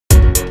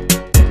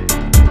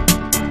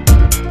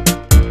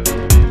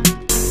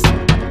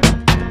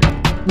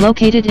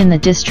Located in the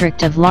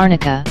district of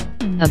Larnaca,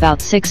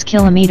 about 6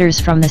 kilometers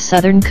from the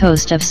southern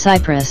coast of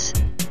Cyprus,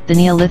 the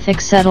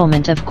Neolithic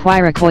settlement of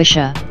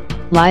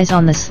Choirokoitia lies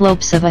on the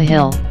slopes of a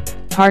hill,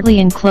 partly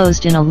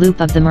enclosed in a loop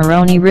of the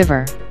Moroni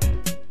River.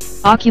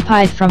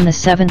 Occupied from the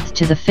 7th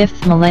to the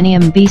 5th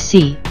millennium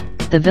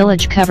BC, the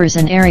village covers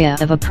an area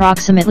of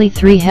approximately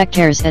 3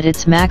 hectares at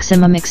its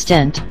maximum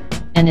extent,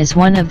 and is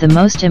one of the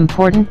most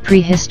important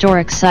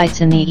prehistoric sites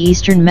in the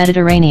eastern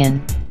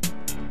Mediterranean.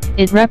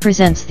 It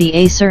represents the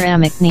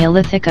Aceramic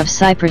Neolithic of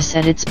Cyprus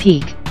at its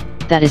peak,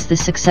 that is the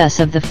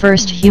success of the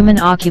first human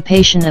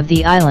occupation of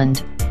the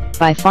island,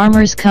 by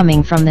farmers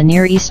coming from the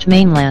Near East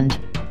mainland,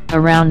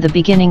 around the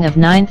beginning of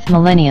 9th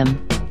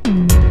millennium.